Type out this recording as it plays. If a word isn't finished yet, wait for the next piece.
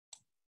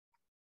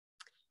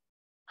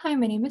Hi,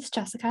 my name is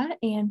Jessica,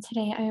 and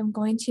today I am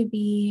going to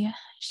be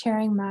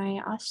sharing my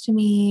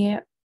ostomy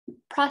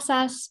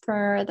process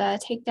for the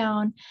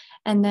takedown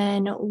and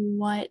then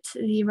what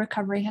the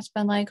recovery has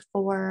been like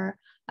for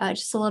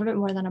just a little bit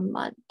more than a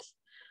month.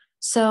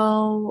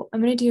 So,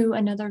 I'm going to do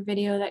another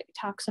video that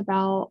talks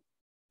about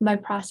my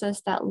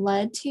process that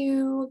led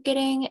to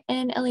getting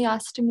an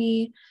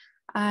ileostomy.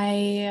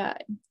 I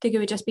think it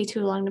would just be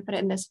too long to put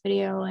it in this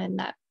video, and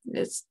that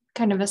is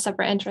kind of a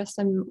separate interest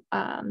in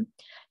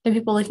the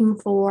people looking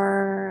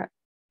for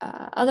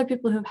other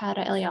people who've had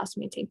an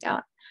ileostomy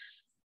takedown.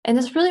 And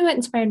this really what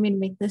inspired me to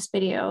make this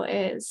video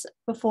is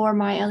before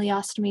my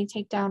ileostomy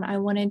takedown, I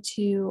wanted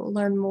to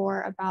learn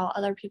more about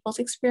other people's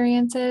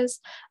experiences.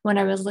 When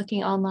I was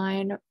looking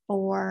online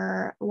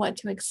for what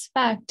to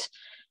expect,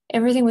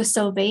 everything was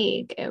so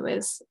vague. It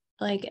was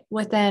like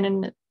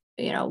within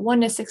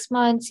 1 to 6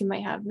 months, you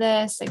might have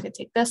this, it could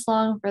take this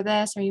long for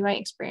this, or you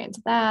might experience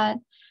that.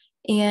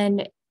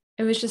 And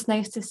it was just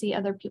nice to see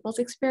other people's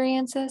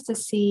experiences to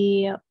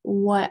see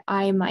what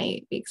I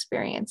might be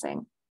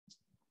experiencing.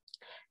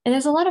 And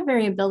there's a lot of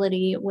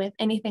variability with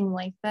anything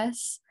like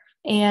this.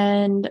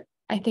 And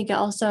I think it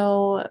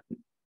also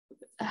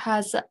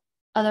has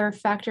other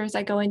factors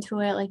that go into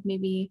it, like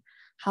maybe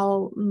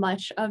how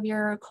much of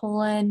your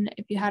colon,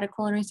 if you had a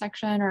colon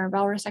resection or a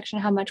bowel resection,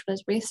 how much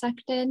was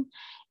resected,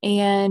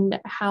 and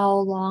how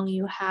long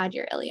you had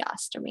your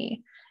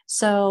ileostomy.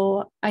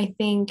 So I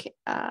think,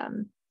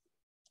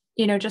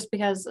 just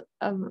because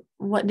of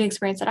what the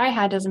experience that I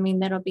had doesn't mean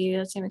that it'll be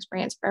the same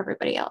experience for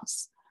everybody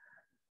else.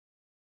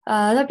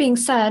 That being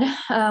said,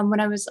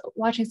 when I was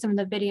watching some of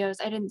the videos,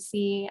 I didn't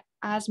see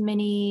as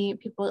many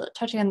people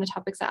touching on the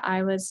topics that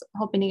I was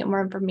hoping to get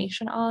more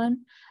information on.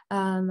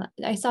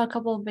 I saw a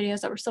couple of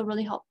videos that were still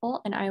really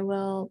helpful, and I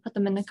will put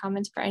them in the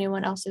comments for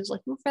anyone else who's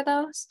looking for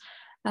those.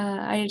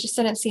 I just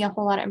didn't see a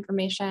whole lot of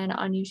information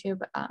on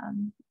YouTube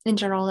in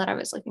general that I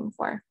was looking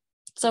for.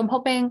 So I'm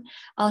hoping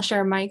I'll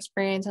share my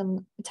experience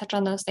and touch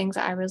on those things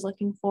that I was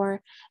looking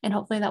for, and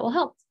hopefully that will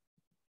help.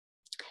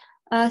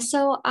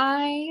 So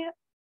I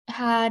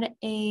had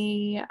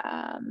the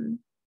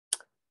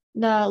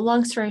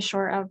long story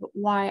short of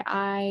why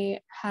I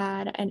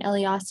had an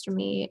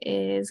ileostomy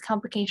is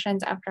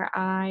complications after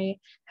I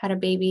had a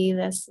baby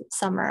this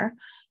summer.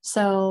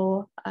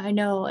 So I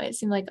know it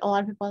seemed like a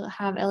lot of people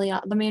have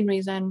the main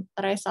reason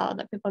that I saw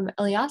that people have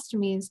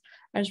ileostomies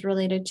is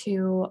related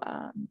to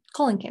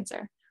colon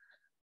cancer.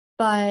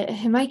 But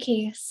in my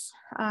case,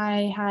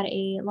 I had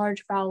a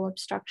large bowel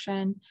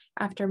obstruction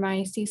after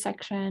my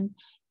C-section.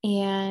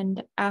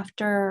 And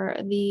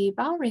after the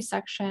bowel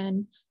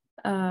resection,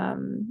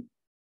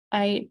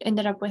 I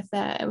ended up with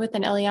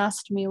an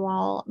ileostomy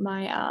while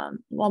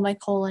my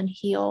colon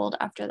healed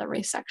after the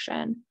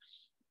resection.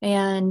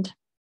 And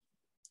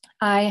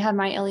I had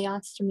my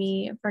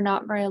ileostomy for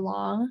not very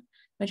long,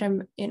 which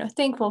I'm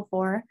thankful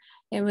for.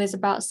 It was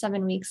about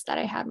 7 weeks that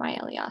I had my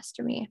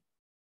ileostomy.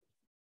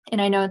 And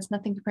I know it's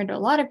nothing compared to a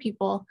lot of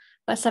people,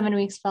 but 7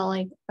 weeks felt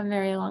like a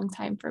very long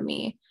time for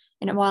me.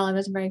 And while I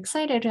was very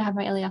excited to have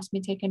my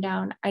ileostomy taken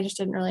down, I just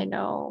didn't really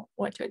know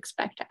what to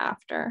expect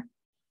after.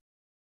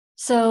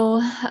 So,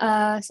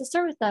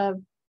 start with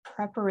the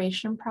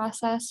preparation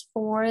process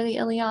for the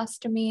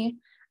ileostomy.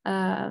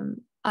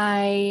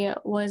 I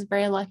was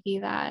very lucky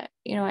that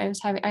I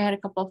had a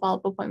couple of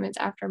follow-up appointments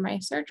after my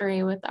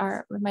surgery with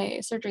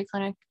my surgery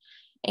clinic,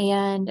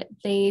 and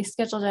they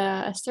scheduled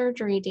a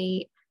surgery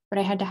date, but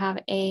I had to have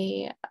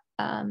an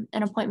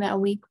appointment a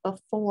week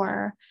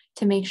before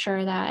to make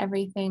sure that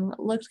everything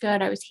looked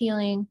good. I was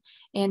healing,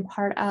 and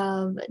part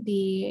of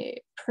the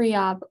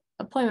pre-op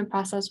appointment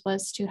process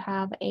was to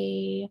have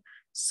a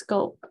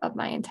scope of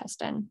my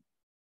intestine,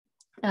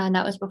 and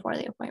that was before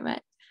the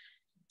appointment.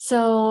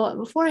 So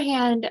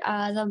beforehand,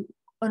 an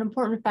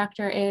important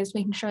factor is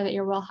making sure that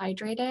you're well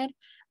hydrated.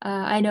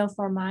 I know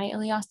for my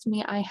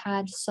ileostomy, I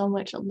had so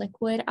much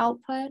liquid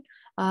output.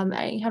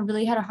 I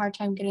really had a hard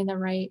time getting the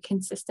right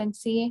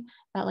consistency,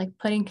 that like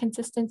pudding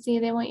consistency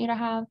they want you to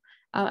have.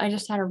 I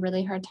just had a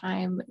really hard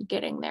time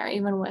getting there,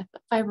 even with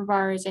fiber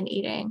bars and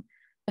eating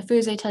the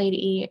foods they tell you to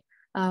eat.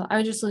 I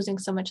was just losing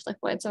so much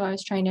liquid. So I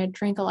was trying to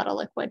drink a lot of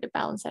liquid to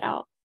balance it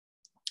out.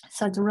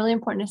 So it's really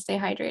important to stay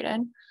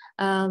hydrated.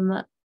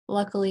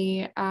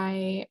 Luckily,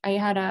 I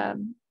had a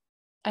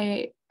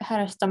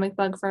stomach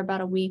bug for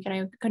about a week, and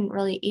I couldn't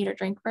really eat or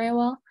drink very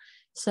well.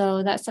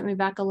 So that sent me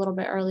back a little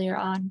bit earlier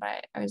on,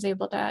 but I was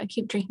able to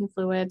keep drinking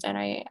fluids, and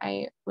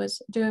I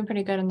was doing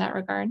pretty good in that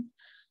regard.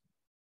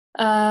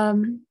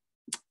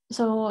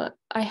 So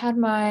I had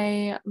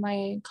my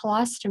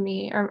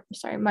colostomy, or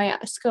sorry, my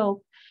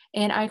scope,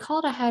 and I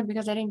called ahead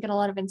because I didn't get a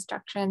lot of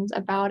instructions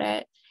about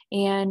it.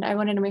 And I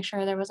wanted to make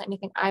sure there wasn't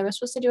anything I was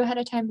supposed to do ahead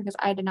of time, because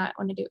I did not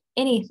want to do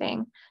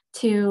anything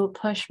to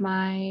push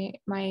my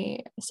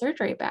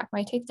surgery back,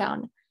 my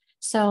takedown.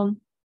 So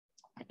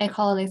I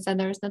called, they said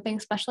there was nothing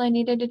special I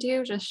needed to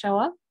do, just show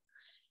up.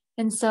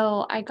 And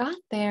so I got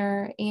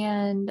there,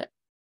 and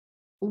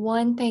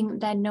one thing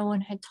that no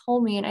one had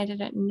told me and I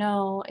didn't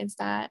know is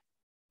that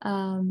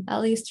at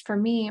least for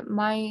me,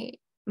 my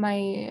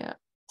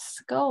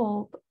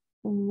scope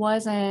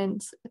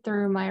wasn't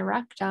through my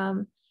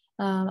rectum.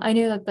 I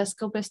knew that the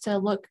scope is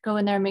to go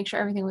in there and make sure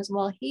everything was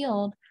well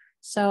healed.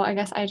 So I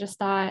guess I just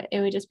thought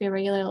it would just be a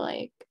regular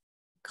like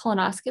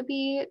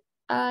colonoscopy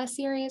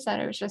series, that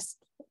it was just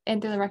in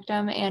through the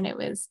rectum, and it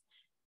was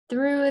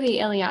through the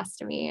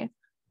ileostomy.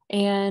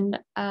 And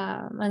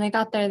when they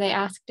got there, they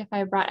asked if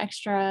I brought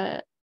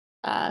extra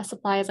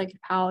supplies like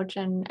a pouch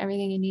and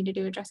everything you need to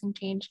do a dressing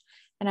change,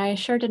 and I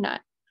sure did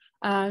not,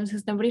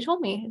 because nobody told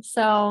me.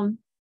 So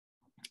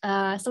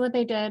what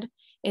they did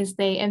is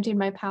they emptied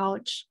my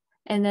pouch,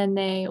 and then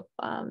they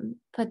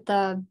put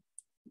the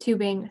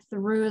tubing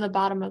through the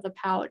bottom of the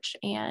pouch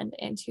and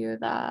into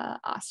the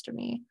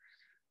ostomy.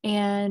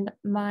 And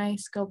my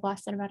scope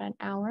lasted about an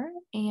hour,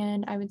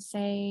 and I would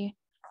say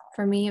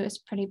for me it was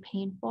pretty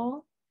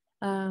painful.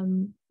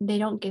 They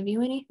don't give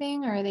you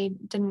anything, or they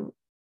didn't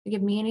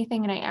give me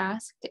anything, and I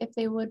asked if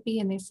they would be,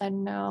 and they said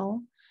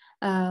no.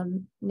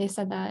 They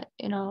said that,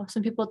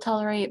 some people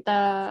tolerate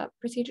the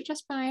procedure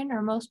just fine,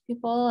 or most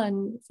people,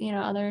 and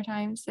other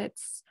times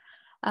it's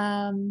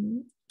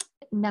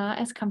not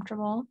as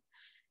comfortable.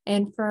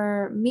 And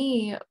for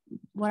me,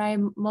 what I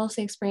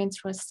mostly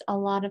experienced was a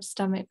lot of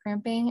stomach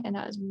cramping, and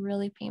that was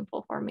really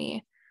painful for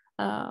me.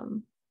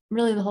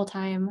 Really the whole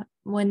time.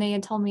 When they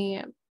had told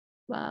me,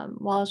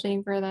 while I was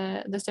waiting for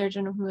the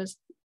surgeon who was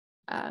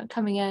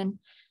coming in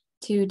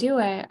to do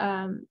it,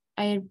 I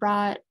had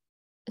brought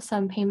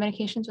some pain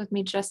medications with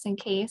me just in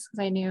case,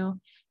 because I knew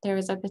there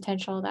was a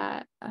potential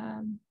that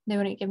they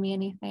wouldn't give me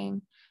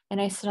anything. And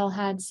I still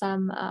had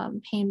some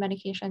pain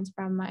medications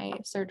from my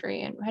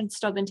surgery, and had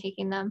still been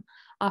taking them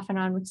off and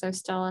on because I was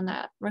still in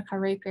that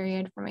recovery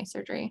period for my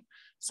surgery.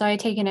 So I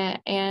had taken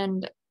it,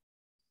 and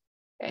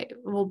I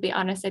will be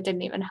honest, it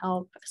didn't even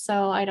help.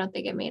 So I don't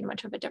think it made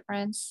much of a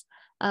difference.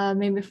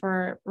 Maybe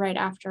for right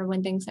after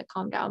when things had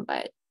calmed down,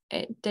 but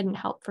it didn't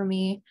help for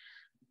me.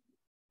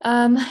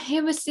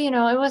 It was, it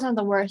wasn't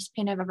the worst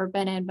pain I've ever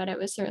been in, but it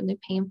was certainly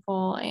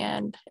painful,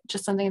 and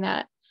just something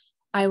that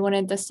I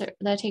wanted the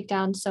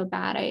takedown so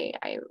bad.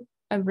 I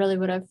really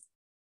would have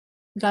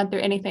gone through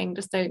anything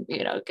just to,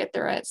 get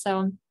through it.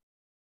 So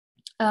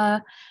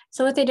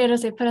what they did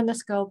is they put in the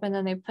scope, and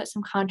then they put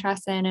some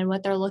contrast in, and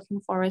what they're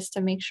looking for is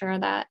to make sure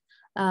that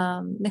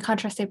the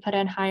contrast they put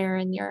in higher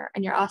in your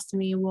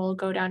ostomy will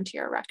go down to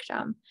your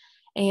rectum.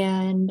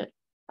 And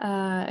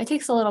it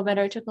takes a little bit,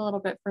 or it took a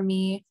little bit for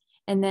me.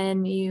 And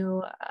then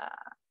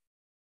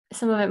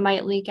some of it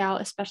might leak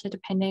out, especially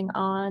depending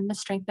on the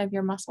strength of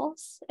your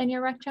muscles in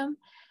your rectum.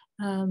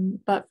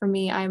 But for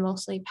me, I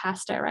mostly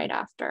passed it right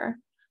after.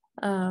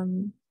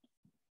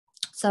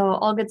 So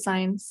all good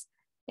signs.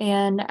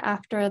 And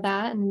after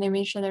that, and they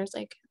made sure there's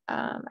like,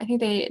 I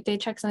think they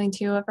checked something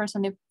too at first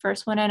when they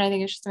first went in. I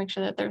think it's just to make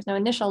sure that there's no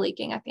initial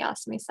leaking at the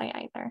ostomy site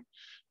either.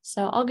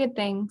 So all good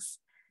things.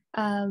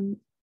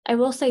 I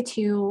will say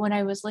too, when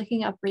I was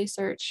looking up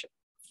research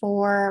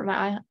for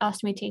my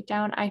ostomy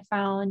takedown, I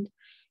found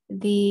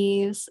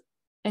these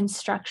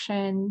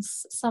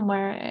instructions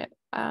somewhere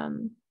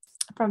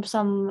from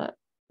some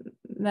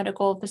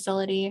medical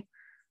facility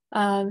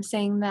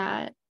saying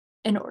that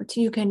in order to,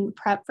 you can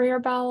prep for your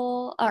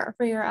bowel, or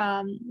for your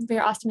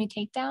ostomy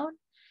takedown.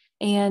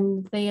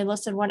 And they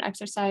listed one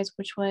exercise,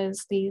 which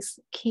was these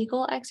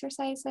Kegel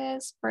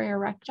exercises for your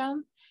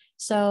rectum.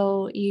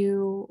 So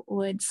you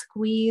would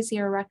squeeze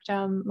your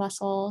rectum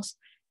muscles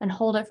and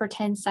hold it for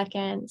 10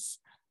 seconds,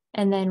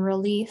 and then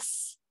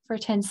release for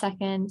 10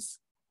 seconds,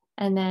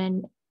 and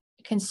then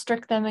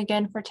constrict them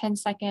again for 10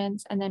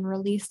 seconds, and then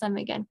release them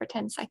again for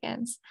 10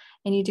 seconds.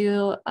 And you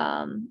do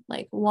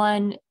like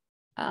one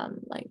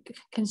like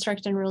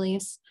constrict and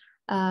release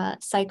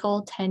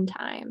cycle 10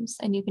 times.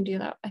 And you can do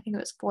that, I think it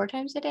was 4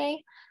 times a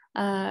day.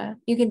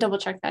 You can double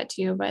check that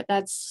too, but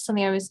that's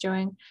something I was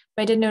doing.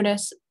 But I did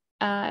notice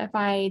if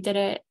I did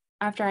it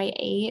after I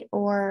ate,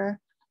 or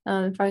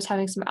if I was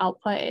having some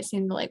output, it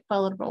seemed to like put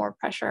a little bit more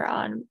pressure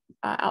on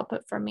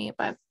output for me.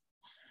 But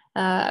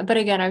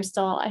again, I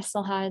still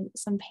had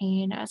some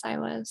pain as I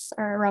was,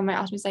 or around my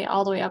ostomy site,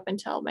 all the way up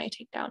until my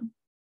takedown.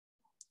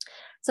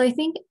 So I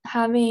think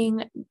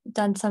having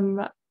done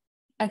some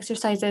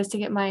exercises to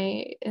get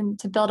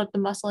to build up the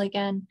muscle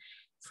again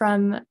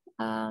from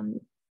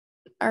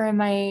or in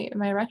my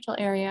rectal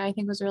area, I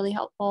think was really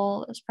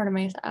helpful as part of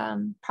my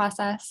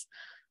process.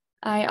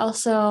 I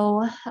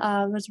also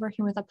was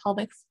working with a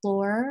pelvic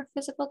floor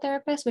physical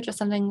therapist, which is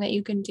something that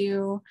you can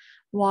do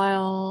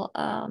while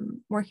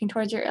working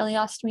towards your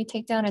ileostomy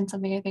takedown, and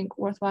something I think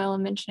worthwhile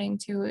in mentioning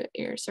to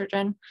your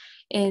surgeon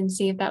and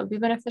see if that would be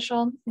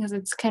beneficial, because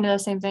it's kind of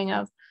the same thing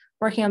of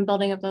working on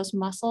building up those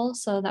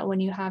muscles so that when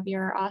you have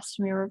your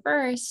ostomy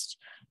reversed,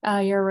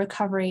 your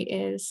recovery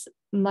is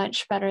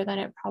much better than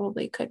it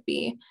probably could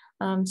be.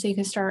 So you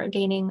can start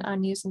gaining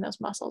on using those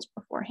muscles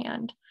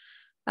beforehand.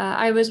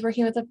 I was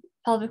working with a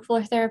pelvic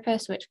floor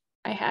therapist, which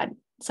I had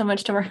so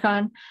much to work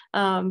on,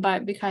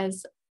 but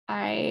because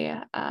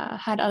I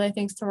had other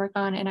things to work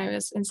on, and I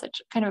was in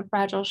such kind of a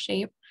fragile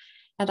shape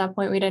at that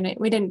point, we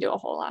didn't do a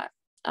whole lot.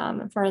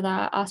 for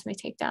the ostomy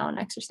takedown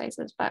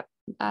exercises, but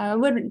I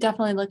would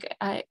definitely look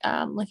at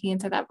looking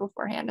into that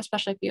beforehand,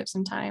 especially if you have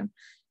some time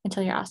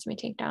until your ostomy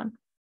takedown.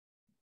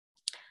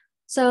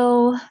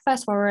 So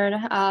fast forward,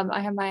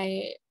 I have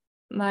my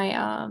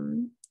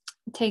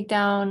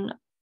takedown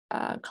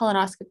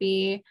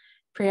colonoscopy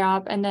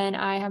pre-op, and then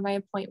I have my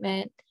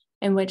appointment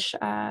in which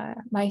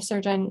my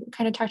surgeon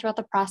kind of talked about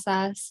the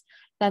process,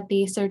 that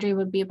the surgery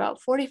would be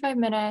about 45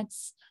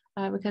 minutes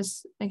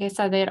because, like I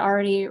said, they had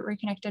already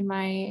reconnected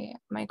my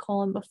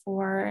colon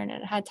before, and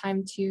it had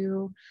time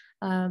to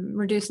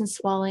reduce in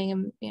swelling,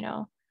 and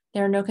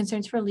there are no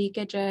concerns for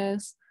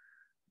leakages.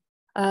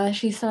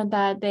 She said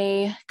that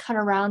they cut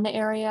around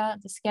the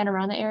skin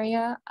around the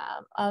area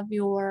of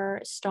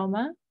your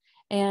stoma,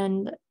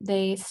 and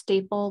they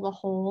staple the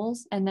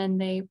holes, and then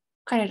they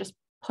kind of just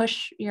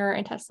push your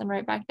intestine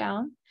right back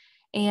down.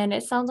 And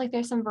it sounds like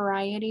there's some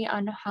variety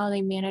on how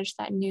they manage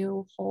that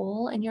new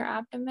hole in your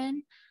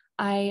abdomen.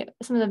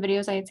 Some of the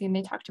videos I had seen,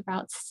 they talked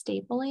about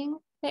stapling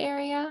the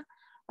area.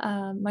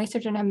 My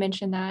surgeon had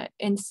mentioned that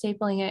in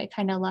stapling it, it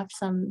kind of left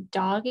some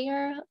dog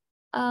ear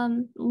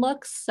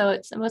looks, so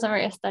it wasn't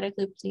very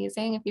aesthetically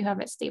pleasing if you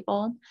have it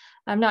stapled.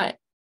 I'm not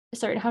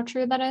certain how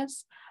true that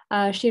is.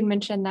 She had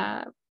mentioned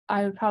that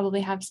I would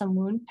probably have some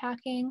wound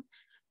packing.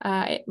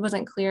 It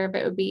wasn't clear if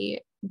it would be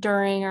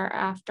during or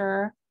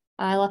after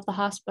I left the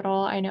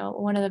hospital. I know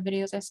one of the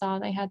videos I saw,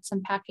 they had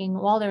some packing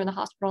while they were in the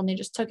hospital, and they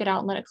just took it out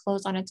and let it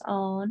close on its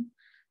own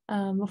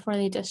before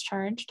they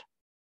discharged.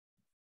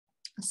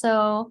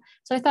 So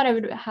I thought I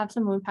would have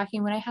some wound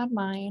packing when I had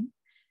mine,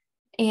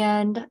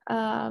 and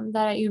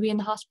that you'd be in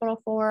the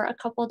hospital for a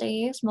couple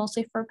days,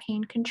 mostly for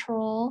pain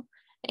control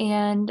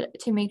and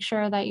to make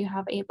sure that you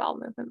have a bowel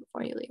movement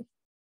before you leave.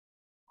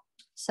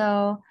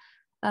 So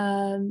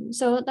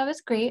that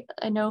was great.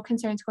 No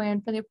concerns going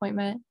in for the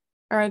appointment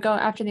or go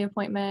after the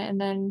appointment, and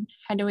then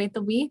had to wait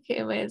the week.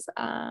 It was,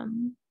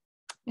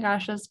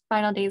 those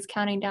final days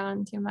counting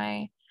down to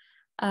my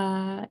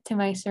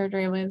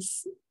surgery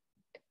was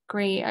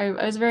great. I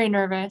was very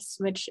nervous,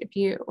 which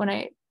when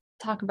I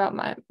talk about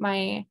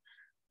my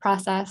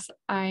process,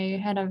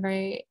 I had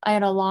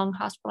a long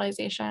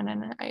hospitalization,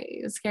 and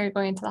it was scary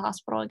going into the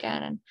hospital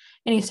again, and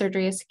any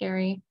surgery is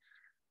scary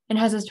and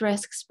has its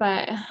risks.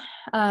 But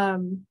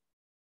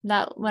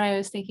that when I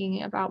was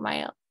thinking about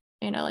my,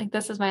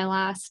 this is my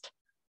last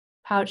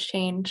pouch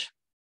change,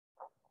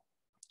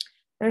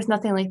 there's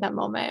nothing like that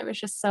moment. It was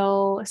just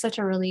such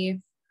a relief,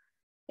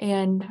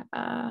 and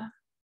I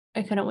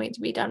couldn't wait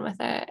to be done with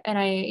it. And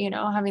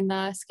having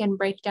the skin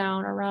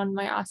breakdown around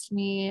my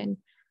ostomy, and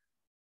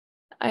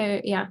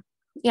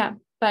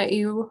but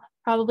you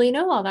probably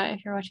know all that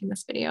if you're watching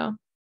this video.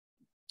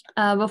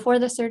 Before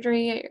the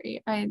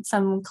surgery, I had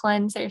some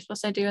cleanse that you're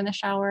supposed to do in the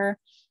shower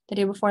the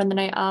day before and the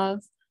night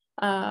of.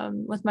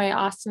 With my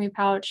ostomy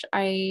pouch,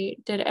 I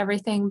did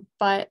everything,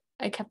 but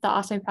I kept the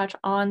ostomy pouch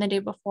on the day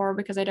before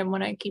because I didn't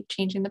want to keep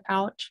changing the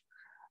pouch.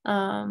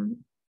 And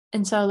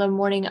so the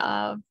morning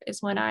of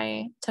is when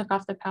I took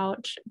off the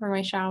pouch for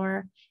my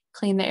shower,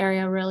 cleaned the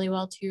area really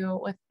well too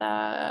with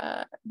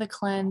the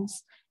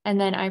cleanse, and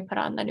then I put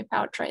on the new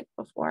pouch right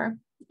before,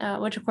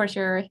 which of course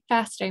you're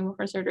fasting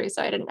before surgery,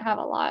 so I didn't have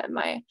a lot of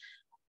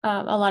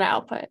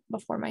output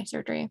before my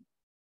surgery.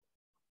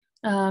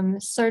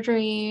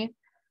 Surgery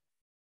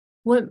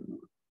would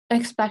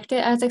expected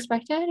as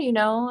expected.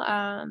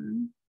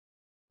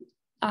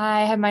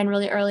 I had mine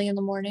really early in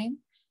the morning,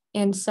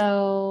 and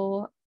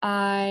so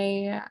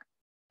I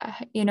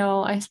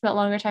spent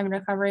longer time in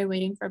recovery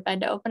waiting for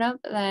bed to open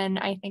up than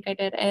I think I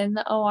did in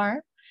the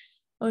OR,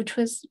 which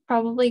was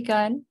probably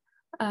good.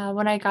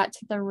 When I got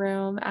to the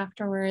room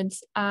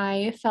afterwards,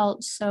 I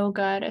felt so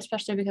good,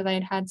 especially because I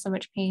had had so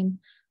much pain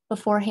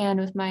beforehand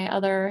with my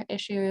other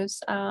issues,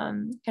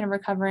 kind of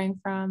recovering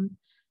from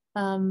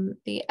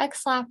the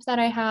X-lap that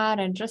I had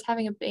and just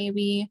having a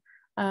baby.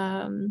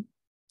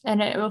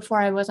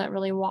 Before I wasn't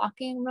really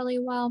walking really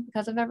well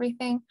because of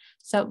everything.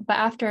 But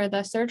after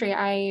the surgery,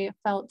 I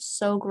felt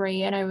so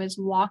great, and I was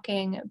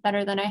walking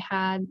better than I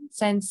had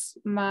since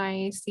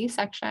my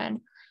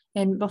C-section.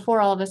 And before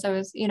all of this, I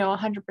was,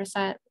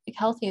 100%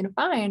 healthy and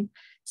fine.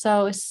 So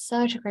it was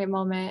such a great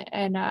moment.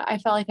 And I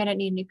felt like I didn't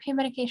need any pain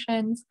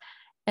medications.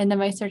 And then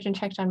my surgeon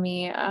checked on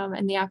me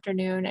in the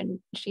afternoon, and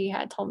she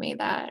had told me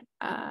that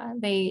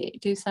they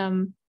do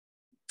some,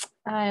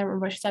 I don't remember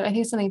what she said, I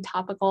think something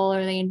topical,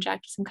 or they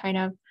inject some kind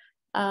of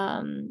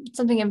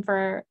something in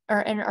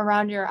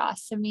around your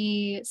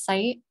ostomy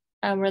site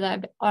where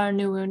that our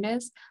new wound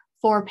is,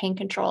 for pain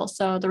control.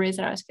 So the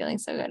reason I was feeling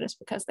so good is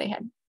because they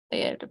had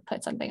to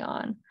put something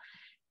on.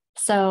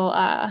 So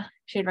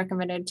she had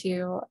recommended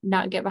to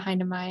not get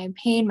behind in my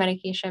pain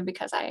medication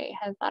because I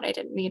had thought I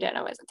didn't need it and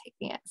I wasn't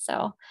taking it.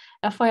 So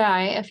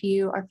FYI, if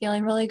you are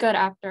feeling really good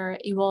after,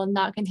 you will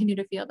not continue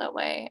to feel that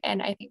way.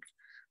 And I think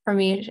for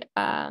me,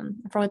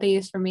 for what they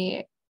used for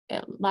me,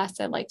 it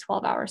lasted like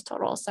 12 hours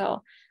total.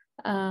 So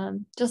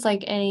just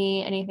like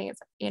anything, it's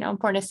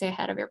important to stay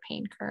ahead of your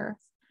pain curve.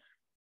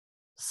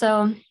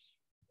 So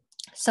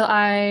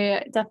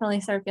I definitely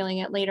started feeling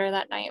it later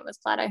that night. I was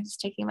glad I was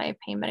taking my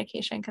pain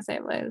medication because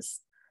it was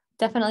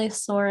definitely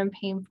sore and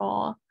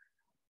painful.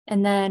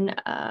 And then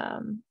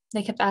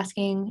they kept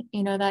asking,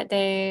 that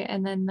day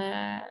and then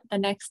the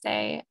next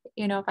day,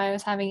 if I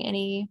was having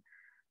any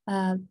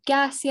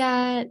gas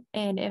yet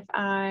and if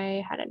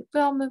I had any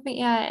bowel movement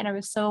yet. And I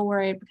was so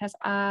worried because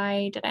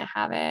I didn't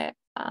have it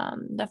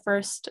the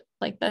first,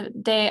 like the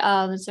day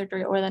of the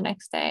surgery or the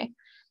next day.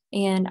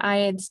 And I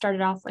had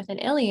started off with an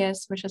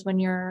ileus, which is when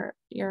your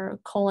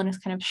colon is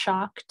kind of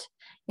shocked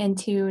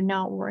into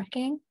not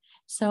working.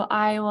 So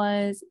I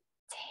was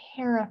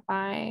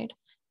terrified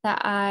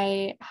that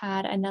I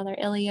had another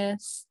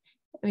ileus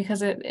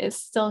because it is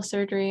still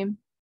surgery.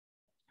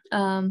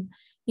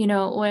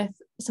 With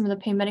some of the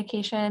pain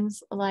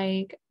medications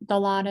like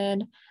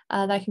Dilaudid,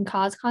 that can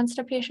cause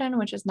constipation,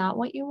 which is not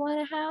what you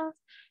want to have.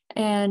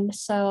 And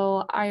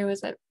so I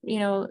was,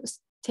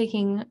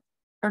 taking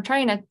or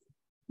trying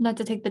not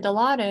to take the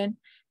Dilaudid,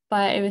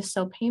 but it was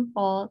so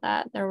painful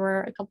that there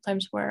were a couple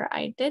times where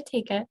I did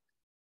take it.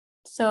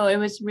 So it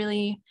was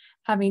really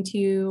having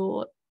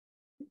to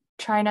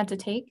try not to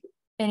take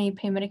any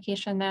pain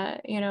medication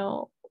that,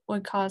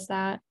 would cause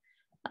that.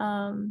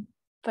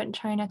 But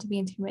try not to be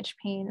in too much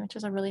pain, which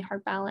is a really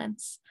hard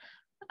balance.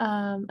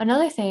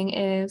 Another thing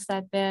is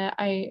that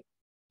I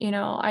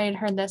had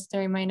heard this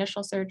during my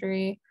initial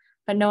surgery,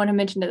 but no one had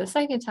mentioned it the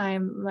second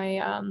time,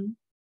 my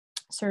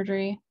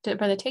surgery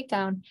for the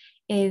takedown,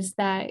 is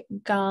that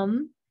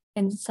gum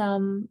and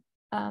some,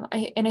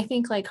 I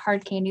think like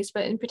hard candies,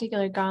 but in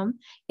particular gum,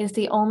 is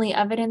the only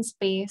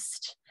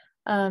evidence-based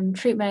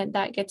treatment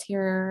that gets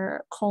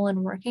your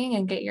colon working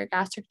and get your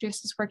gastric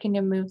juices working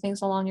to move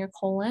things along your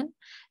colon.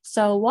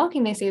 So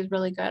walking, they say, is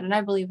really good, and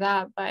I believe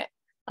that. But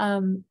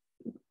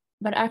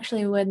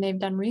actually, when they've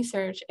done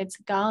research, it's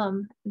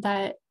gum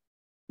that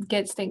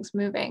gets things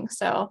moving.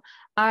 So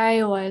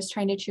I was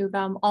trying to chew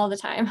gum all the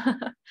time.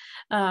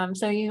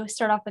 So you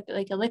start off with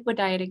like a liquid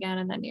diet again,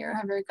 and then you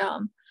have your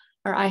gum,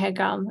 or I had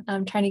gum,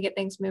 trying to get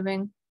things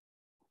moving.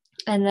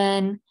 And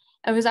then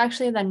it was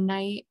actually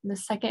the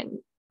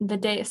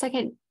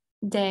second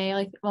day,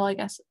 like, well, I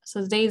guess,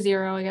 so day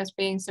 0, I guess,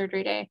 being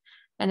surgery day.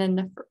 And then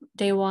the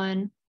day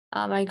 1,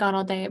 I got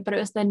all day, but it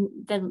was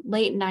the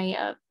late night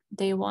of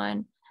day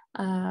 1,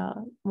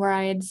 where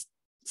I had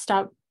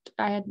stopped.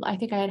 I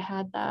think I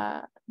had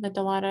the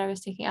Dilaudid I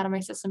was taking out of my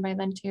system by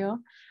then too.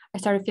 I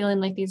started feeling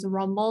like these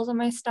rumbles in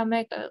my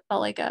stomach. It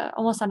felt like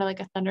almost sounded like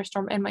a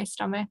thunderstorm in my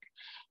stomach.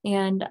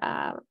 And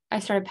I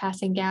started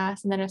passing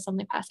gas, and then I was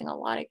suddenly passing a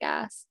lot of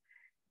gas.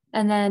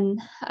 And then,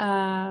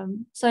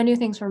 so I knew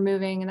things were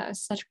moving, and that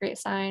was such a great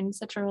sign,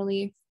 such a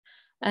relief.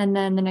 And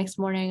then the next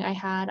morning I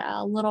had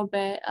a little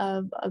bit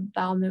of a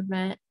bowel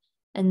movement,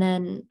 and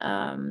then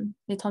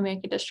they told me I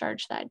could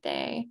discharge that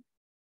day.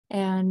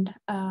 And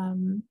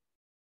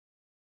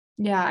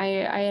yeah,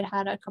 I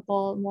had a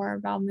couple more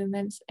bowel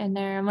movements in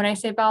there. And when I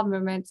say bowel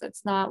movements,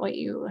 it's not what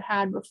you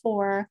had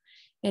before.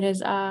 It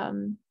is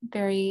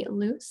very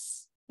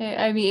loose.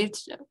 I mean,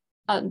 it's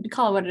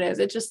call it what it is.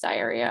 It's just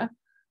diarrhea.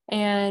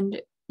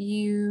 And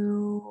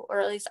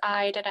or at least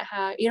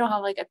you don't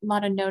have like a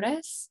lot of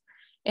notice.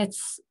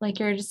 It's like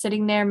you're just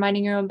sitting there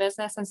minding your own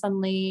business, and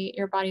suddenly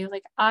your body is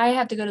like, I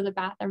have to go to the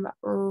bathroom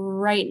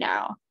right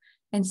now.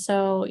 And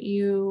so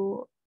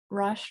you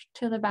rush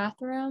to the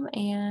bathroom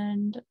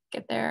and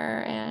get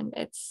there, and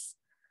it's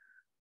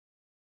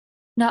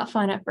not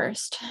fun at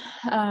first.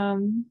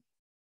 And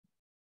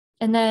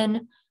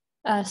then,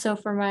 so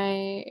for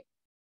my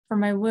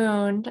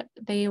wound,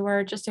 they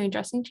were just doing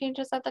dressing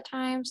changes at the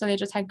time. So they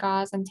just had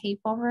gauze and tape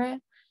over it.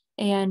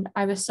 And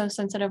I was so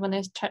sensitive when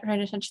they tried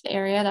to touch the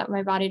area that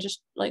my body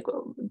just like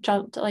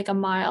jumped like a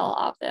mile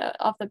off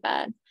the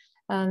bed.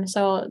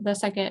 So the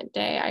second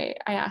day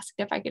I asked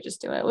if I could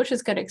just do it, which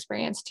was good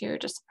experience too,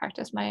 just to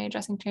practice my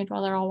dressing change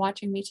while they're all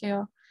watching me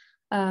too.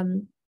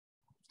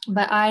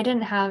 But I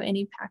didn't have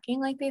any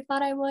packing like they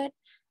thought I would.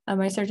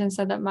 My surgeon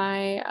said that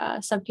my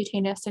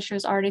subcutaneous tissue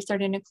was already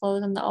starting to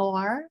close in the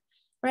OR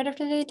right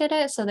after they did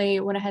it. So they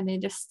went ahead and they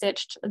just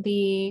stitched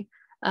the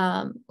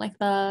like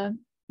the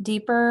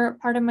deeper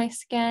part of my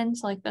skin,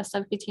 so like the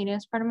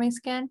subcutaneous part of my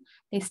skin,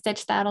 they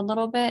stitched that a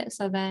little bit,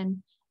 so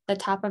then the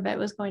top of it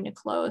was going to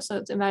close. So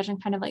it's, imagine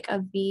kind of like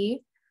a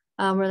V,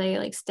 where they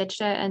like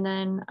stitched it and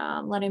then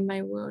letting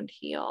my wound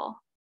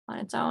heal on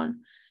its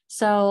own.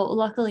 So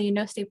luckily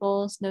no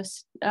staples,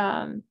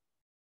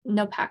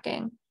 no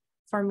packing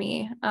for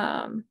me,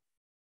 and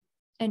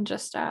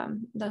just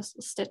those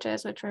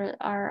stitches, which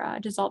are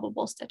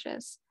dissolvable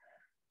stitches.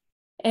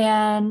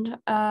 And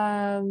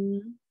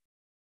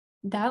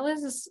that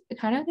was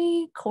kind of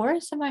the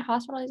course of my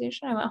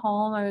hospitalization. I went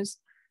home. I was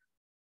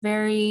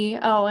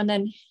and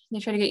then they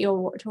try to get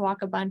you to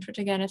walk a bunch, which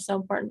again is so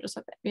important, just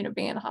with,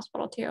 being in the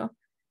hospital too.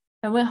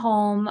 I went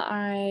home.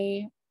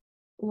 I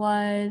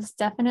was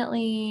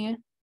definitely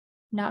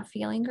not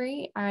feeling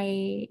great.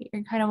 I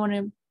kind of want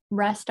to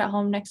rest at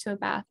home next to a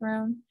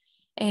bathroom.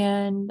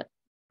 And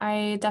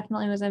I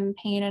definitely was in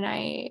pain, and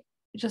I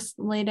just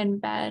laid in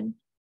bed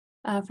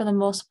for the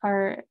most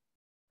part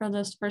for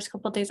those first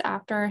couple of days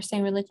after,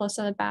 staying really close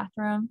to the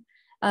bathroom.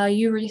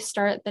 you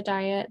restart the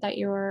diet that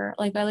you were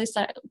like, at least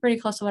pretty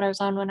close to what I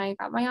was on when I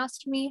got my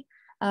ostomy,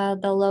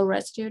 the low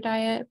residue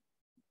diet.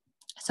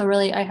 So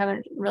really, I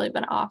haven't really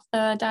been off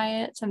the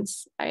diet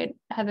since I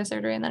had the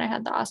surgery and then I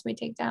had the ostomy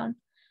takedown.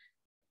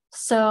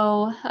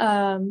 So,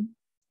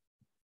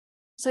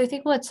 so I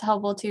think what's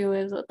helpful too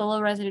is the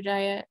low residue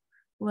diet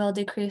will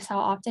decrease how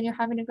often you're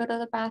having to go to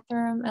the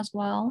bathroom as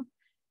well.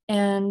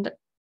 And,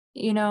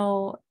 you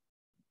know,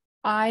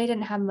 I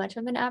didn't have much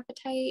of an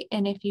appetite.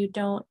 And if you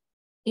don't,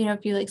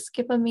 if you like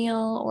skip a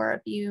meal or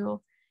if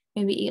you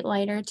maybe eat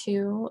lighter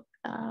too,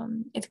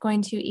 it's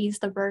going to ease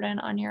the burden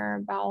on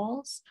your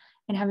bowels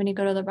and having to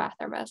go to the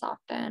bathroom as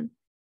often.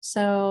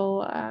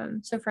 So,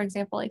 so for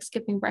example, like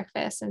skipping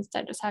breakfast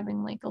instead just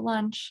having like a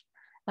lunch,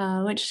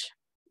 which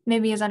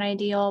maybe isn't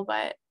ideal,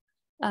 but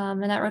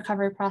in that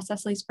recovery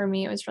process, at least for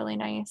me, it was really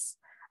nice.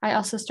 I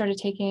also started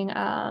taking,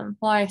 well,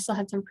 I still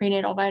had some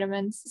prenatal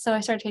vitamins, so I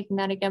started taking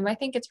that again. But I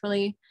think it's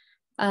really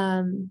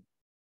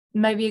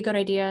might be a good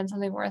idea and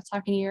something worth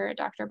talking to your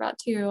doctor about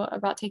too,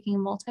 about taking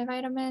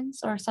multivitamins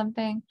or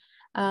something.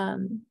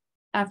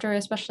 After,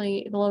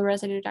 especially the low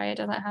residue diet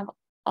doesn't have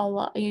a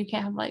lot, you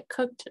can't have like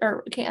cooked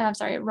or can't have,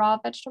 sorry, raw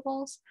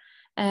vegetables.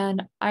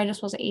 And I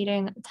just wasn't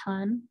eating a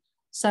ton.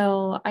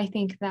 So I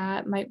think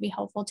that might be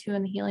helpful too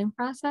in the healing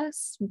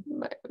process,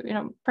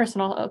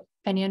 personal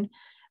opinion,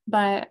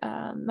 but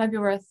might be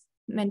worth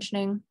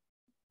mentioning.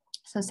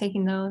 So I was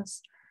taking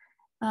those.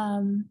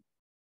 And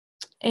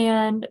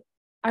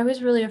I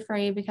was really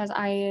afraid because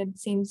I had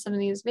seen some of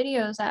these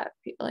videos that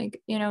like,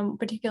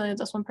 particularly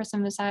this one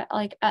person was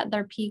at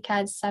their peak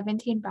had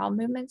 17 bowel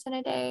movements in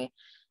a day,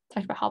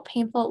 talked about how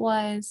painful it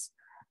was.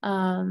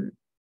 And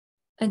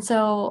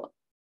so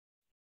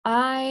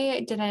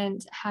I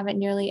didn't have it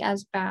nearly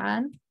as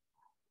bad.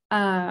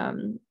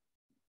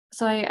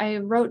 So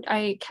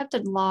I kept a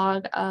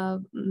log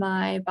of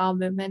my bowel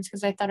movements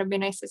because I thought it'd be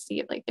nice to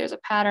see if like there's a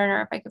pattern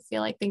or if I could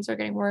feel like things were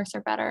getting worse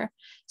or better.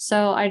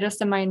 So I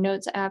just in my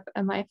notes app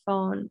on my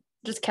phone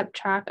just kept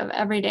track of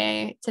every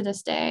day to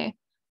this day.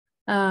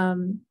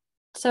 So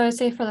I'd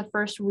say for the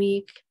first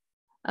week,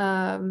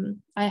 I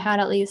had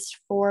at least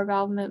 4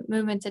 bowel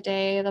movements a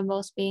day, the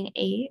most being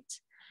 8.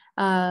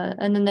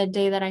 And then the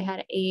day that I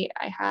had 8,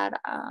 I had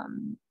I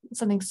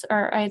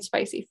had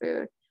spicy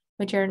food,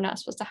 which you're not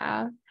supposed to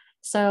have.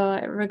 So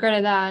I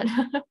regretted that.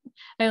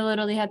 I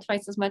literally had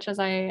twice as much as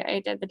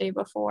I did the day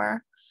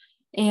before.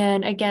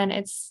 And again,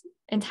 it's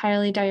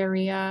entirely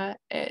diarrhea.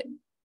 It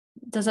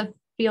doesn't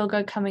feel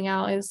good coming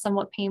out. It's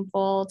somewhat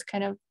painful. It's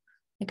kind of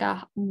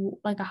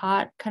like a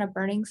hot kind of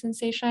burning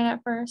sensation at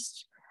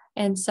first.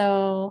 And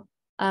so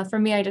for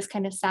me, I just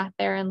kind of sat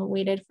there and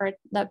waited for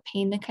that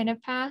pain to kind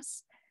of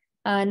pass.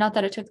 Not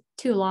that it took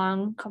too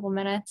long, a couple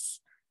minutes.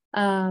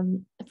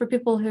 For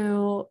people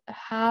who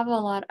have a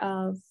lot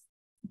of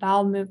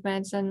bowel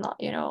movements and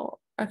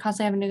are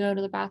constantly having to go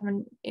to the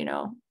bathroom,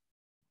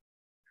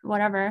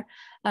 whatever,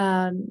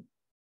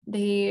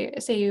 they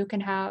say you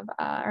can have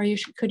or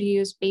could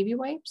use baby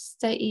wipes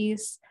to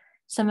ease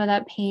some of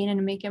that pain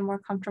and make it more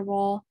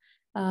comfortable,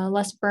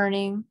 less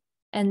burning.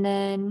 And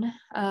then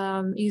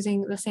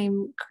using the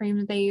same cream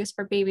that they use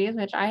for babies,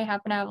 which I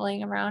happen to have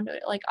laying around,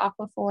 like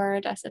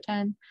Aquaphor,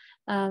 Desitin.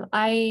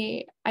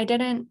 I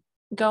didn't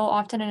go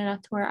often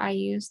enough to where I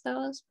use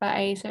those, but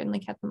I certainly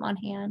kept them on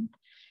hand.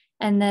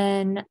 And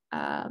then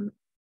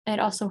I'd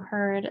also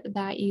heard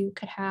that you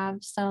could have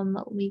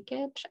some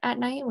leakage at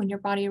night when your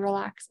body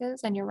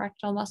relaxes and your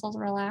rectal muscles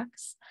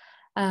relax.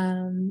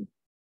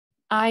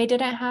 I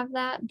didn't have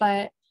that,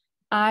 but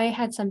I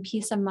had some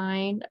peace of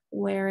mind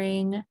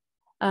wearing,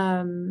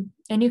 and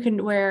you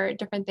can wear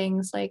different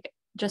things like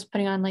just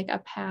putting on like a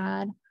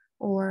pad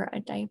or a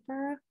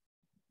diaper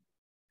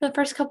the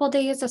first couple of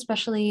days,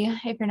 especially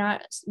if you're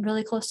not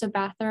really close to a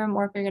bathroom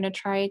or if you're going to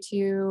try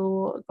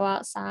to go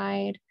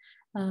outside,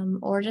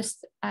 or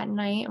just at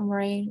night and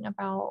worrying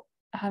about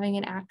having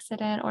an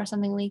accident or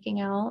something leaking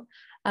out.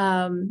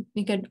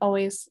 You could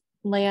always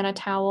lay on a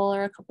towel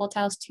or a couple of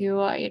towels too.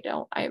 I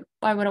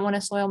wouldn't want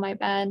to soil my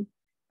bed,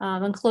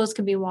 and clothes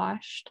could be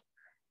washed,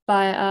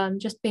 but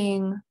just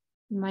being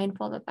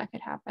mindful that that could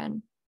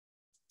happen.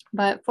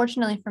 But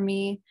fortunately for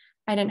me,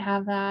 I didn't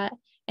have that.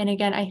 And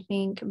again, I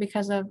think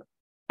because I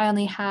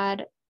only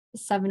had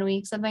 7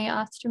 weeks of my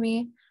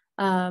ostomy,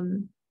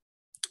 and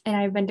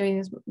I've been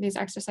doing these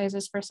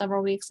exercises for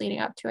several weeks leading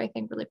up to, I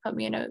think really put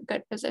me in a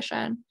good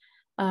position,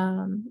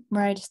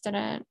 where I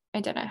didn't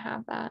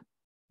have that.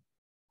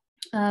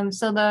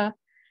 So the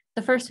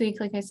first week,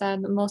 like I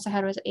said, the most I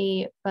had was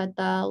 8, but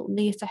the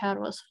least I had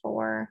was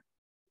 4.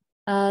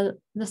 The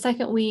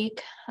second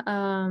week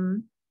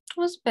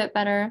was a bit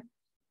better,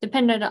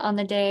 depended on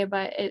the day,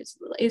 but it's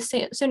as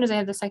soon as I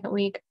had the second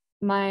week,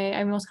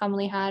 I most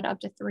commonly had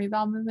up to 3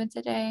 bowel movements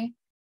a day.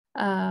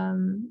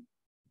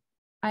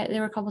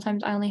 There were a couple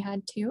times I only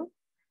had 2,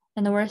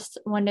 and the worst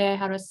one day I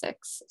had was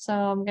 6. So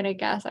I'm gonna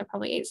guess I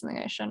probably ate something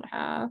I shouldn't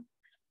have.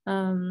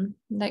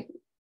 That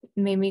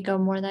made me go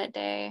more that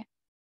day.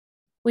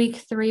 Week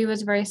 3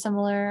 was very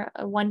similar.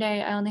 One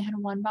day I only had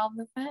 1 bowel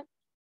movement.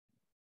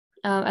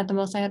 At the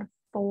most I had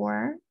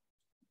 4.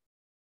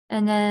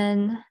 And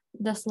then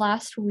this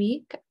last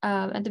week,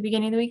 at the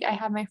beginning of the week, I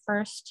had my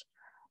first,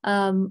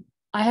 I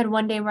had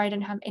one day where I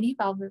didn't have any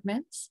bowel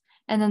movements.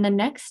 And then the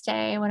next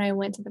day when I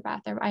went to the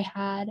bathroom, I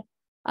had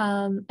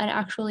an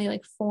actually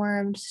like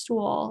formed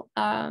stool.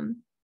 I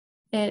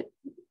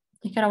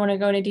kind of want to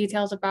go into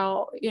details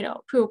about,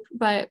 poop,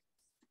 but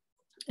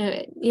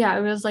yeah,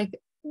 it was like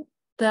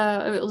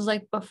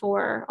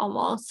before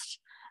almost.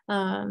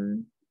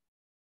 It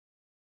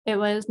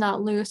was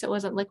not loose, it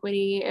wasn't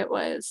liquidy, it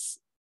was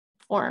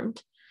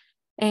formed.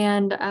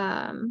 And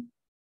I've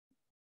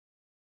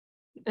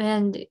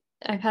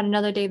had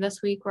another day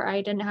this week where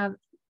I didn't have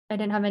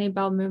any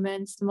bowel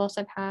movements. The most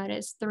I've had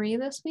is 3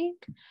 this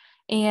week.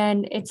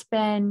 And it's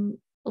been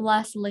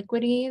less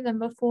liquidy than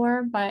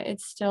before, but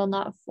it's still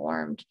not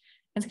formed.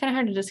 It's kind of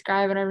hard to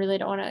describe, and I really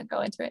don't want to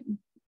go into it in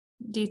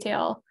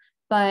detail,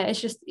 but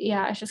it's just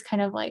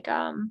kind of like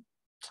a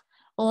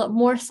lot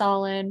more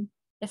solid.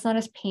 It's not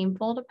as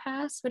painful to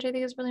pass, which I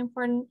think is really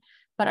important,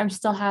 but I'm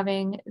still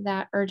having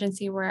that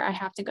urgency where I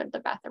have to go to the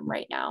bathroom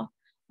right now.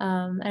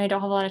 And I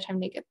don't have a lot of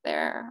time to get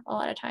there a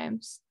lot of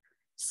times.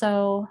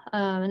 So,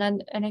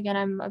 and again,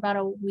 I'm about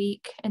a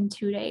week and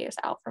 2 days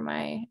out from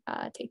my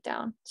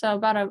takedown. So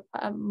about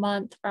a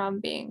month from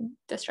being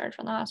discharged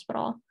from the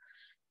hospital.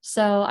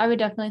 So I would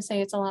definitely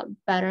say it's a lot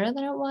better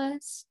than it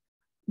was,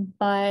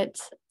 but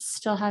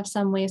still have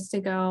some ways to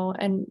go.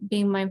 And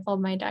being mindful of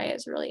my diet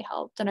has really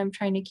helped. And I'm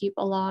trying to keep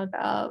a log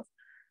of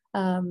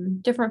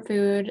different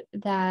food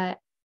that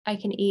I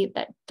can eat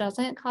that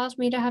doesn't cause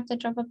me to have to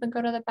jump up and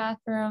go to the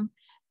bathroom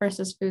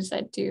versus foods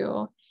that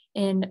do.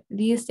 And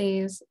these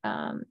days,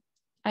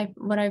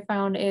 what I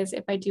found is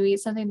if I do eat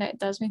something that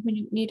does make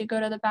me need to go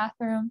to the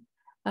bathroom,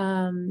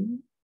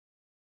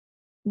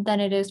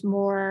 then it is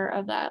more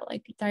of that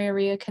like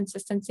diarrhea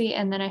consistency,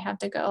 and then I have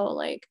to go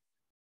like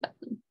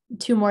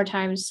 2 more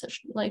times,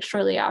 like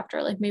shortly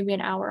after, like maybe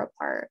an hour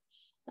apart.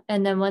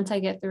 And then once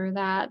I get through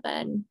that,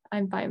 then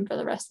I'm fine for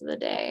the rest of the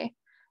day.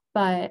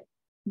 But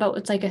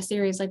it's like a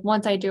series. Like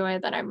once I do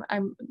it, then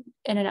I'm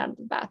in and out of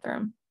the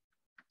bathroom.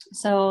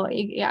 So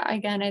yeah,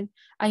 again,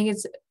 I think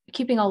it's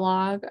keeping a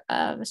log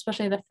of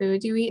especially the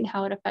foods you eat and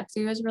how it affects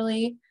you is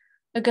really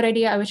a good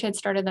idea. I wish I had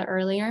started that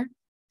earlier,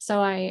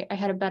 so I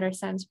had a better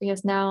sense,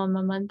 because now I'm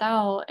a month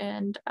out,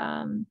 and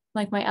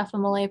like my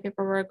FMLA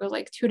paperwork was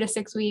like 2 to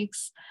 6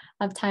 weeks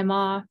of time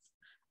off.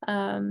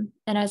 And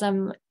as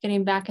I'm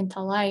getting back into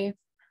life,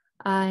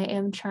 I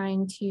am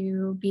trying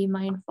to be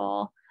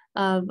mindful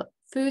of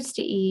foods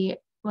to eat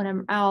when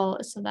I'm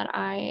out so that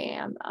I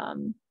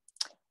am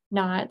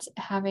not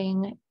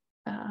having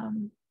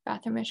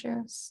bathroom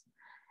issues.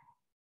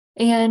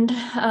 And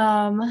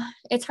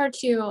it's hard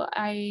to,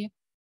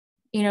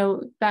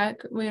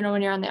 back,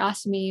 when you're on the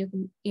ostomy,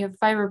 you have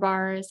fiber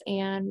bars,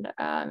 and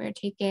you're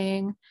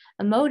taking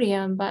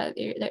Imodium, but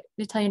they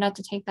tell you not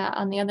to take that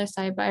on the other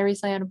side. But I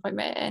recently had an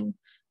appointment and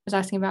was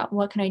asking about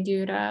what can I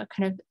do to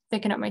kind of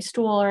thicken up my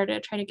stool or to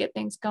try to get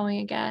things going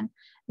again.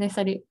 And they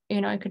said,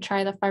 I could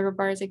try the fiber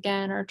bars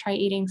again, or try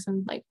eating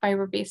some like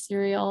fiber-based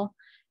cereal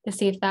to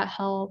see if that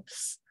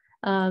helps.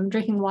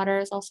 Drinking water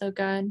is also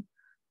good,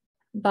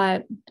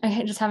 but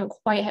I just haven't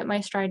quite hit my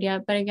stride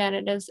yet. But again,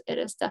 it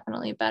is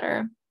definitely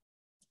better.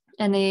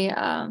 And they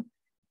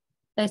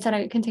said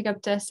it can take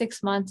up to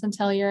 6 months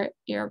until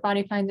your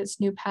body finds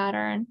its new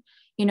pattern.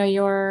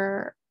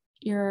 Your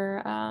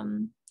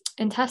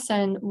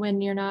intestine,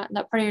 when you're not,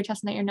 that part of your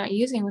intestine that you're not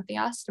using with the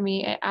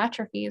ostomy, it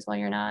atrophies while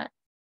you're not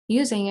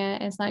using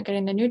it. It's not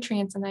getting the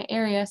nutrients in that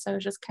area, so it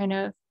just kind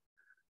of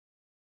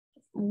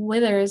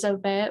withers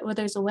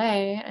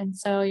away, and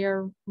so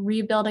you're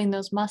rebuilding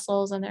those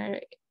muscles. And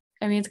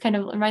it's kind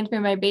of reminds me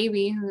of my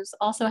baby, who's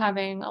also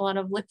having a lot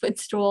of liquid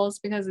stools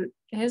because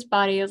his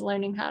body is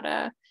learning how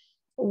to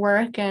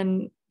work,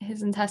 and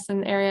his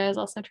intestine area is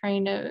also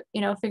trying to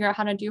figure out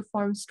how to do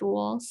form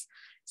stools.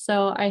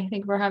 So I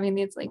think we're having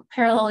these like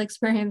parallel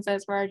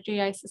experiences where our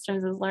GI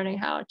systems is learning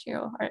how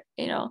to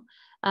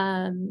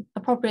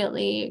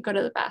appropriately go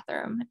to the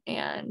bathroom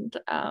and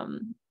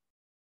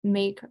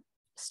make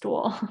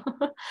stool.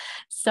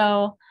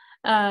 So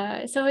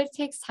it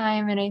takes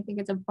time, and I think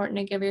it's important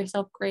to give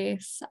yourself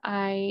grace.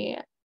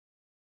 I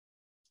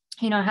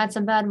had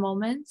some bad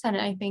moments, and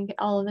I think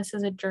all of this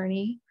is a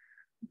journey,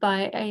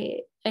 but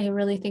I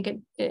really think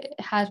it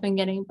has been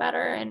getting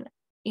better. And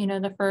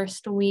the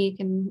first week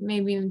and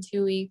maybe even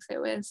 2 weeks,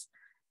 it was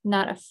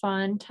not a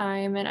fun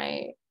time, and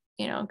I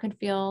could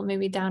feel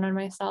maybe down on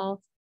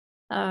myself.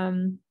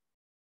 I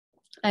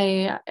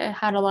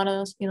had a lot of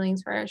those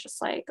feelings where it's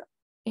just like,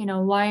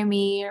 why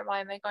me, or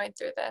why am I going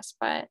through this?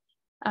 But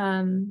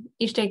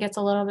each day gets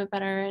a little bit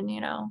better, and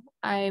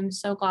I'm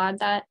so glad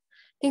that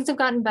things have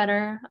gotten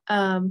better.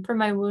 For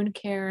my wound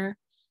care,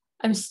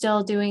 I'm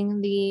still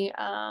doing the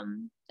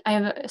I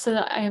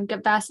have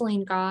got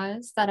Vaseline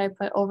gauze that I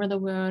put over the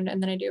wound,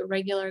 and then I do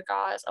regular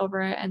gauze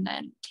over it, and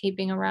then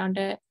taping around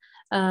it,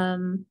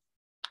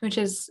 which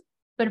has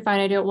been fine.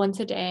 I do it once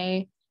a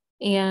day,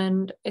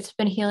 and it's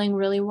been healing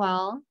really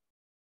well.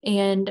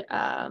 And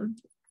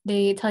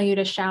they tell you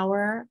to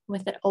shower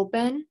with it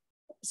open,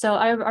 so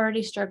I've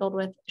already struggled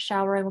with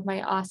showering with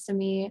my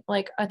ostomy,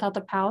 like without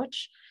the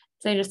pouch.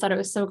 So I just thought it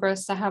was so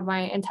gross to have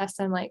my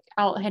intestine like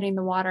out hitting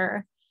the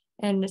water.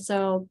 And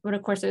so, but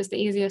of course it was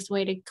the easiest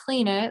way to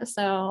clean it.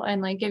 So,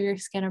 and like give your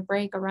skin a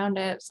break around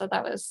it. So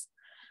that was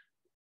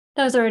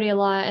already a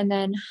lot. And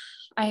then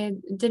I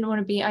didn't want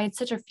to be, I had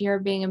such a fear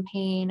of being in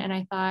pain. And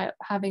I thought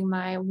having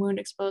my wound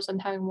exposed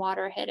and having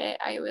water hit it,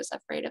 I was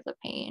afraid of the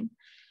pain.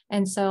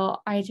 And so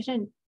I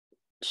didn't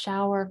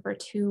shower for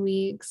 2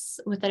 weeks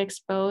with it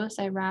exposed.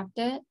 I wrapped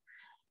it.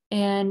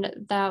 And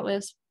that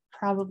was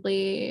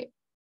probably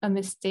a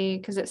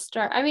mistake because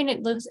I mean,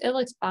 it looks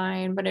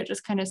fine, but it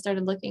just kind of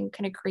started looking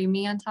kind of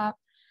creamy on top.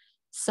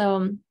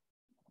 So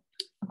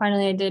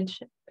finally I did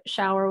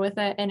shower with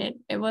it and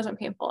it wasn't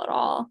painful at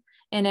all.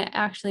 And it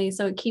actually,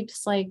 so it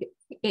keeps like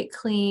it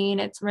clean.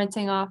 It's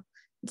rinsing off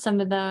some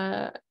of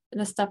the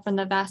stuff from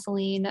the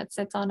Vaseline that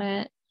sits on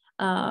it.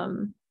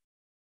 Um,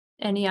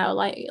 and yeah,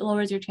 like it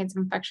lowers your chance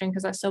of infection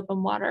because that soap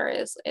and water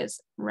is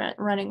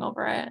running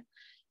over it.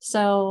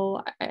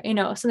 So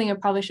something I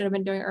probably should have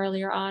been doing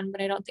earlier on,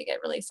 but I don't think it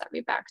really set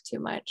me back too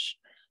much.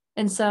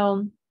 And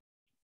so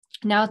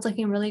now it's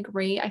looking really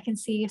great. I can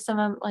see some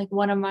of like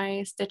one of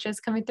my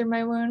stitches coming through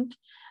my wound,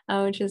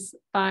 which is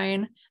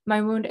fine.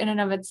 My wound in and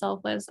of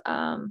itself was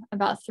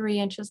about 3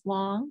 inches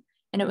long,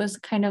 and it was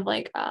kind of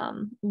like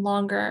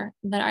longer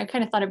than I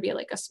kind of thought it'd be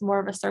like more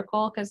of a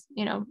circle because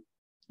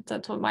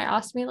that's what my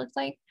ostomy looked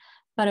like,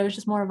 but it was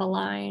just more of a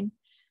line.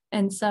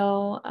 And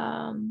so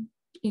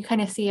you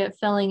kind of see it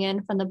filling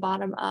in from the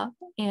bottom up.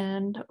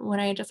 And when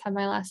I just had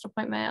my last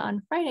appointment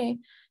on Friday,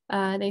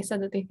 they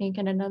said that they think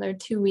in another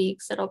 2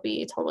 weeks it'll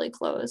be totally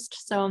closed.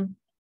 So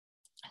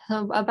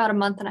about a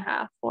month and a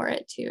half for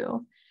it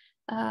to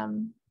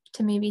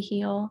maybe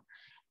heal.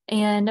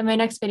 And in my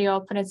next video,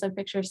 I'll put in some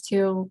pictures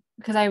too,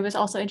 because I was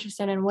also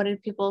interested in what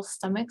did people's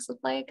stomachs look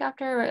like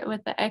after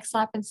with the egg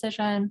slap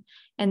incision,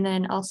 and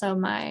then also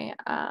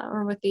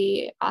or with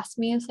the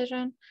ostomy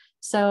incision.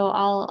 So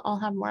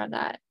I'll have more of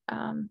that.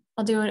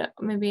 I'll do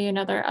maybe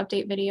another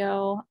update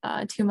video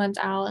 2 months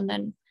out, and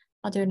then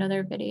I'll do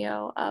another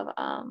video of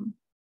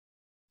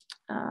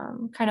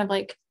kind of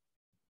like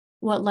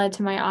what led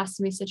to my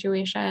ostomy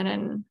situation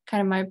and kind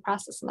of my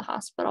process in the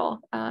hospital,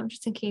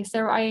 just in case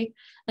like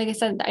I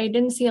said, I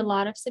didn't see a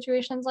lot of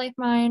situations like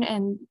mine,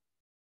 and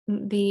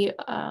the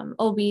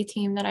OB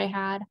team that I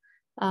had,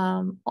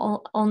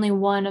 only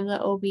one of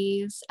the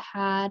OBs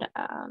had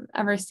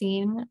ever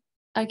seen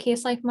a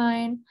case like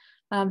mine,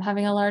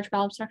 having a large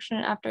bowel obstruction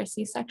after a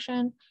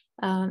C-section.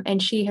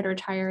 And she had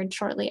retired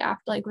shortly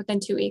after, like within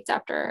 2 weeks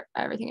after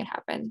everything had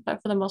happened.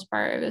 But for the most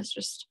part, it was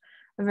just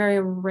a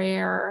very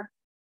rare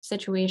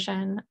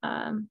situation.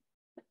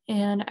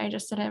 And I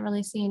just didn't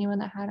really see anyone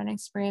that had an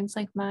experience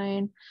like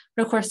mine.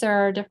 But of course,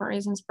 there are different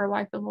reasons for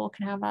why people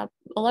can have a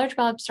large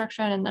bowel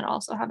obstruction and then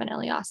also have an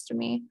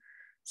ileostomy.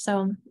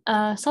 So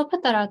I'll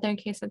put that out there in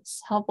case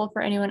it's helpful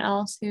for anyone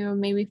else who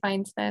maybe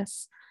finds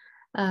this.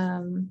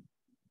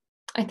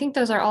 I think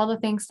those are all the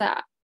things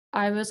that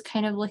I was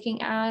kind of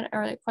looking at,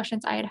 or like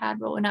questions I had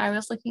but when I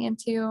was looking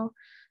into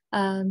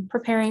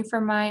preparing for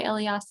my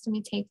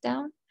ileostomy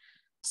takedown.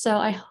 So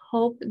I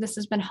hope this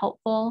has been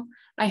helpful.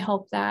 I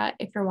hope that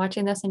if you're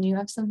watching this and you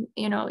have some,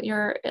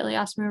 your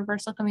ileostomy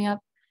reversal coming up,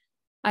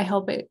 I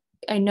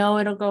know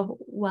it'll go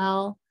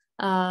well.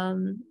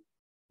 There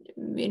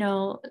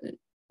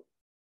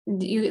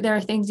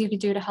are things you could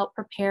do to help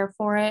prepare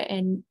for it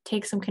and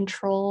take some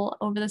control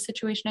over the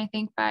situation, I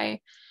think, by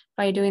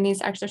doing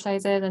these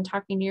exercises and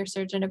talking to your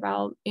surgeon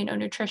about,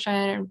 nutrition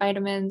and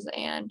vitamins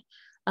and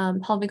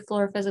pelvic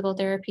floor physical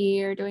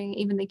therapy, or doing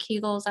even the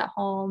Kegels at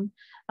home.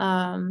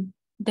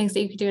 Things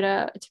that you could do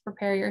to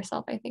prepare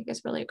yourself, I think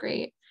is really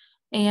great.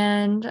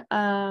 And you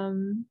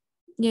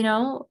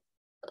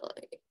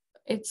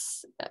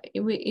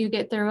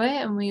get through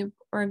it, and we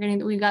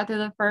got through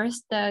the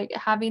first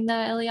having the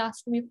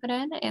ileostomy put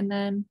in, and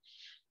then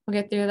we'll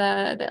get through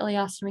the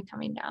ileostomy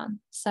coming down.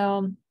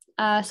 So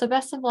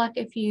best of luck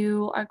if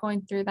you are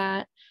going through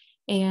that.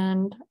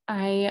 And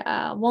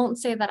I won't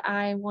say that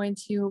I'm going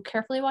to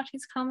carefully watch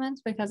these comments,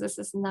 because this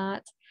is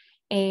not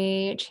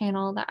a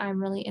channel that I'm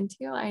really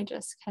into. I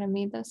just kind of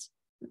made this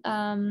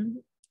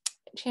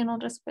channel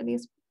just for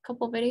these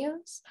couple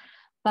videos,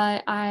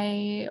 but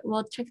I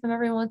will check them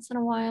every once in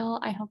a while.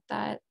 I hope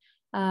that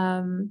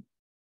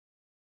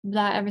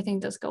that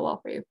everything does go well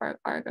for you if you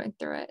are going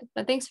through it.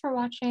 But thanks for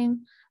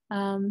watching.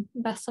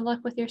 Best of luck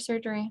with your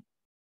surgery.